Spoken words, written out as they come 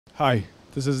Hi,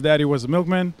 this is Daddy Was A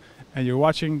Milkman, and you're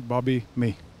watching Bobby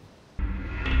Me.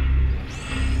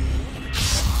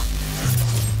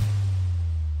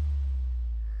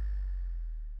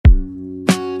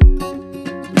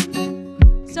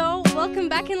 So, welcome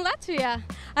back in Latvia.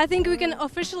 I think we can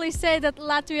officially say that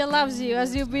Latvia loves you,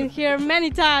 as you've been here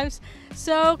many times.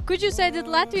 So, could you say that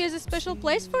Latvia is a special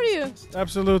place for you?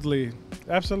 Absolutely,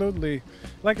 absolutely.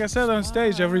 Like I said on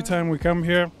stage, every time we come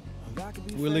here,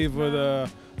 we leave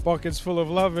with pockets full of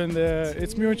love, and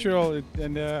it's mutual.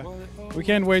 And we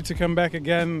can't wait to come back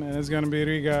again. And it's going to be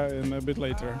Riga in a bit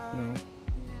later. You know.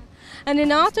 And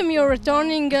in autumn, you're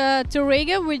returning to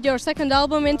Riga with your second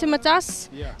album, Intimate Us.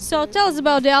 Yeah. So, tell us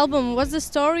about the album. What's the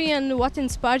story and what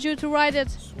inspired you to write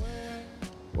it?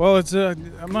 Well,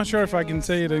 I'm not sure if I can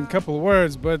say it in a couple of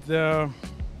words, but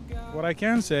what I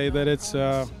can say that it's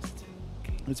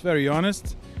very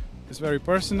honest, it's very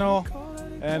personal,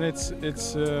 and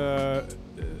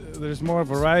there's more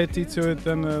variety to it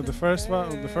than the first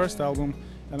album,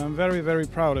 and I'm very, very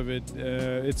proud of it.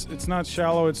 It's not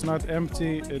shallow, it's not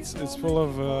empty, it's full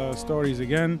of stories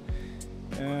again,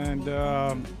 and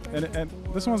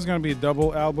this one's gonna be a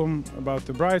double album about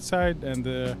the bright side and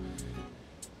the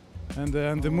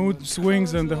mood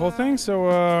swings and the whole thing. So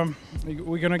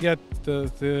we're gonna get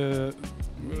the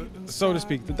so to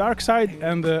speak, the dark side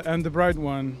and the bright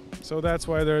one. So that's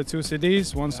why there are two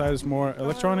CDs. One side is more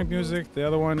electronic music, the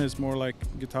other one is more like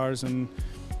guitars and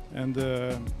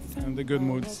the good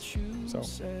moods. So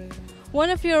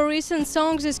one of your recent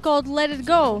songs is called Let It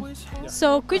Go. Yeah.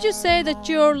 So could you say that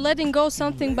you're letting go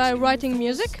something by writing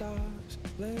music?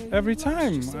 Every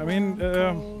time. I mean,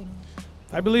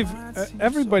 I believe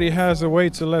everybody has a way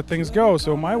to let things go.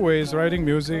 So my way is writing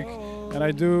music, and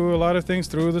I do a lot of things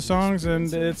through the songs,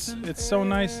 and it's so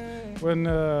nice when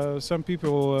some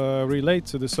people relate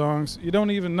to the songs. You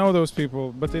don't even know those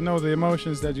people, but they know the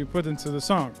emotions that you put into the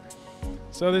song.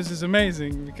 So this is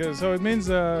amazing, because it means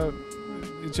it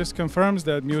just confirms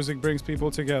that music brings people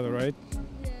together, right?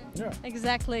 Yeah.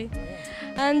 Exactly.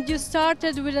 And you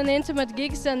started with an intimate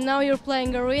gigs, and now you're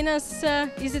playing arenas.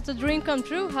 Is it a dream come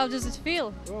true? How does it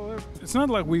feel? Well, it's not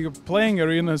like we're playing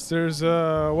arenas. There's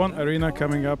one arena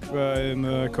coming up in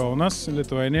Kaunas, in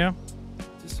Lithuania.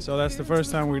 So that's the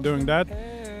first time we're doing that.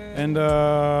 And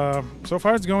so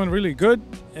far it's going really good.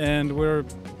 And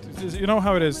you know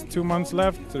how it is, 2 months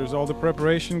left. There's all the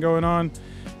preparation going on.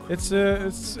 It's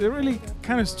really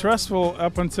kind of stressful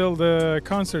up until the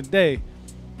concert day.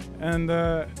 And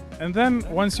then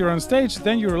once you're on stage,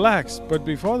 then you relax. But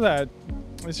before that,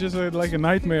 it's just like a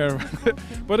nightmare,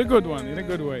 but a good one, in a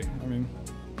good way. I mean.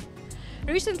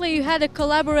 Recently you had a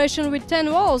collaboration with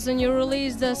 10 Walls and you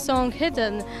released the song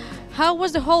Hidden. How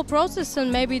was the whole process,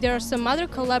 and maybe there are some other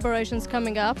collaborations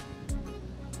coming up?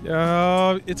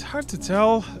 It's hard to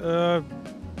tell.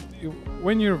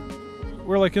 When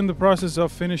we're like in the process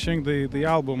of finishing the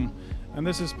album. And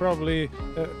this is probably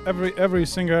every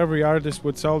singer, every artist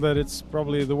would tell that it's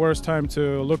probably the worst time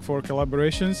to look for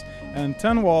collaborations. And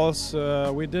 10 Walls,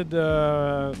 we did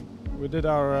our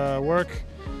work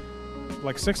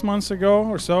like 6 months ago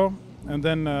or so, and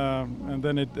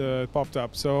then it popped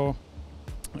up. So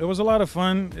it was a lot of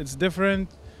fun. It's different.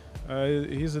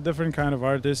 He's a different kind of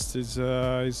artist.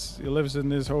 He lives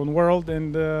in his own world,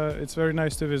 and it's very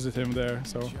nice to visit him there.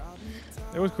 So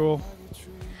it was cool.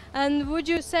 And would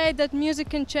you say that music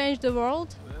can change the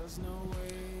world?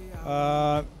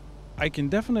 I can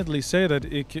definitely say that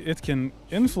it can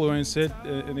influence it,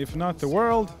 and if not the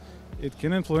world, it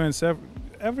can influence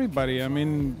everybody. I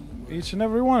mean, each and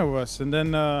every one of us. And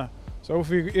then, so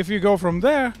if you go from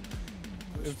there,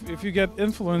 if you get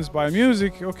influenced by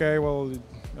music, okay, well,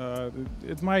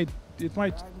 it might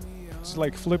just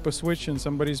like flip a switch in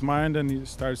somebody's mind, and he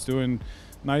starts doing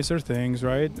nicer things,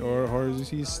 right? Or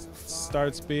he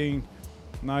starts being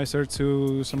nicer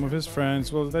to some of his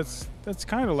friends. Well, that's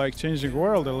kind of like changing the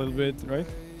world a little bit, right?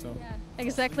 So. Yeah,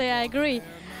 exactly, I agree.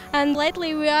 And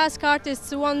lately we ask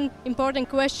artists one important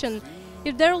question.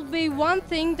 If there would be one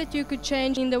thing that you could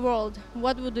change in the world,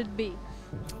 what would it be?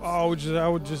 Oh, I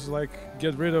would just like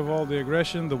get rid of all the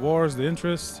aggression, the wars, the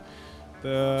interest,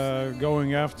 the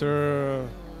going after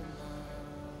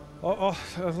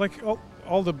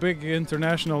all the big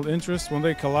international interests. When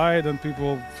they collide and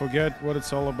people forget what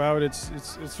it's all about,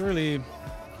 it's really,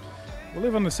 we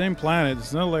live on the same planet.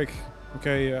 It's not like,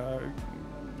 okay,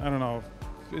 I don't know,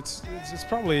 it's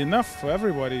probably enough for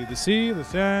everybody. The sea, the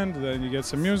sand, then you get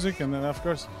some music, and then of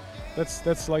course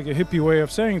that's like a hippie way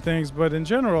of saying things, but in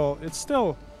general it's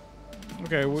still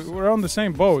okay. We're on the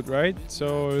same boat, right?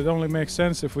 So it only makes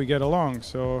sense if we get along.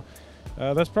 So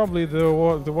that's probably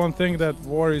the one thing that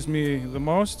worries me the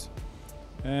most.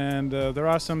 and there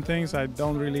are some things I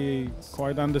don't really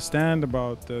quite understand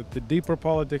about the deeper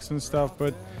politics and stuff,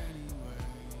 but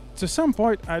to some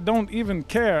point I don't even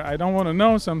care. I don't want to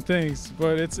know some things,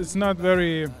 but it's not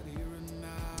very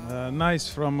nice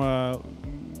from a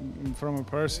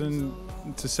person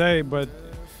to say, but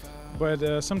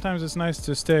sometimes it's nice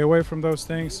to stay away from those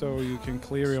things so you can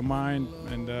clear your mind.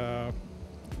 And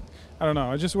I don't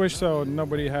know, I just wish so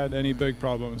nobody had any big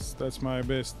problems. That's my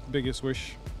biggest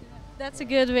wish. That's a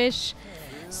good wish.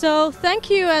 So thank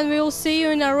you, and we will see you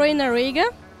in Arena Riga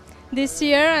this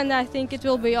year, and I think it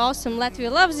will be awesome.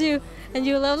 Latvia loves you and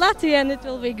you love Latvia, and it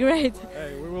will be great.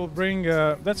 Hey, we will bring,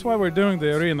 that's why we're doing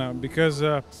the arena, because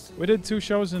we did 2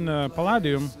 shows in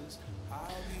Palladium,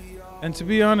 and to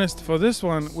be honest, for this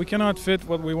one we cannot fit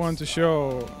what we want to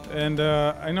show, and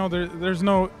I know there's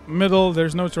no middle,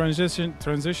 there's no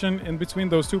transition in between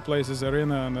those 2 places,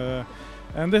 arena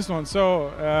and this one, so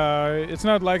it's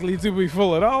not likely to be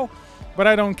full at all. But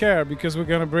I don't care, because we're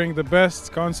gonna bring the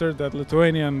best concert that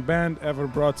Lithuanian band ever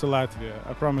brought to Latvia.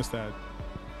 I promise that.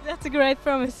 That's a great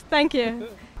promise. Thank you.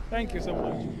 Thank you so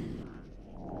much.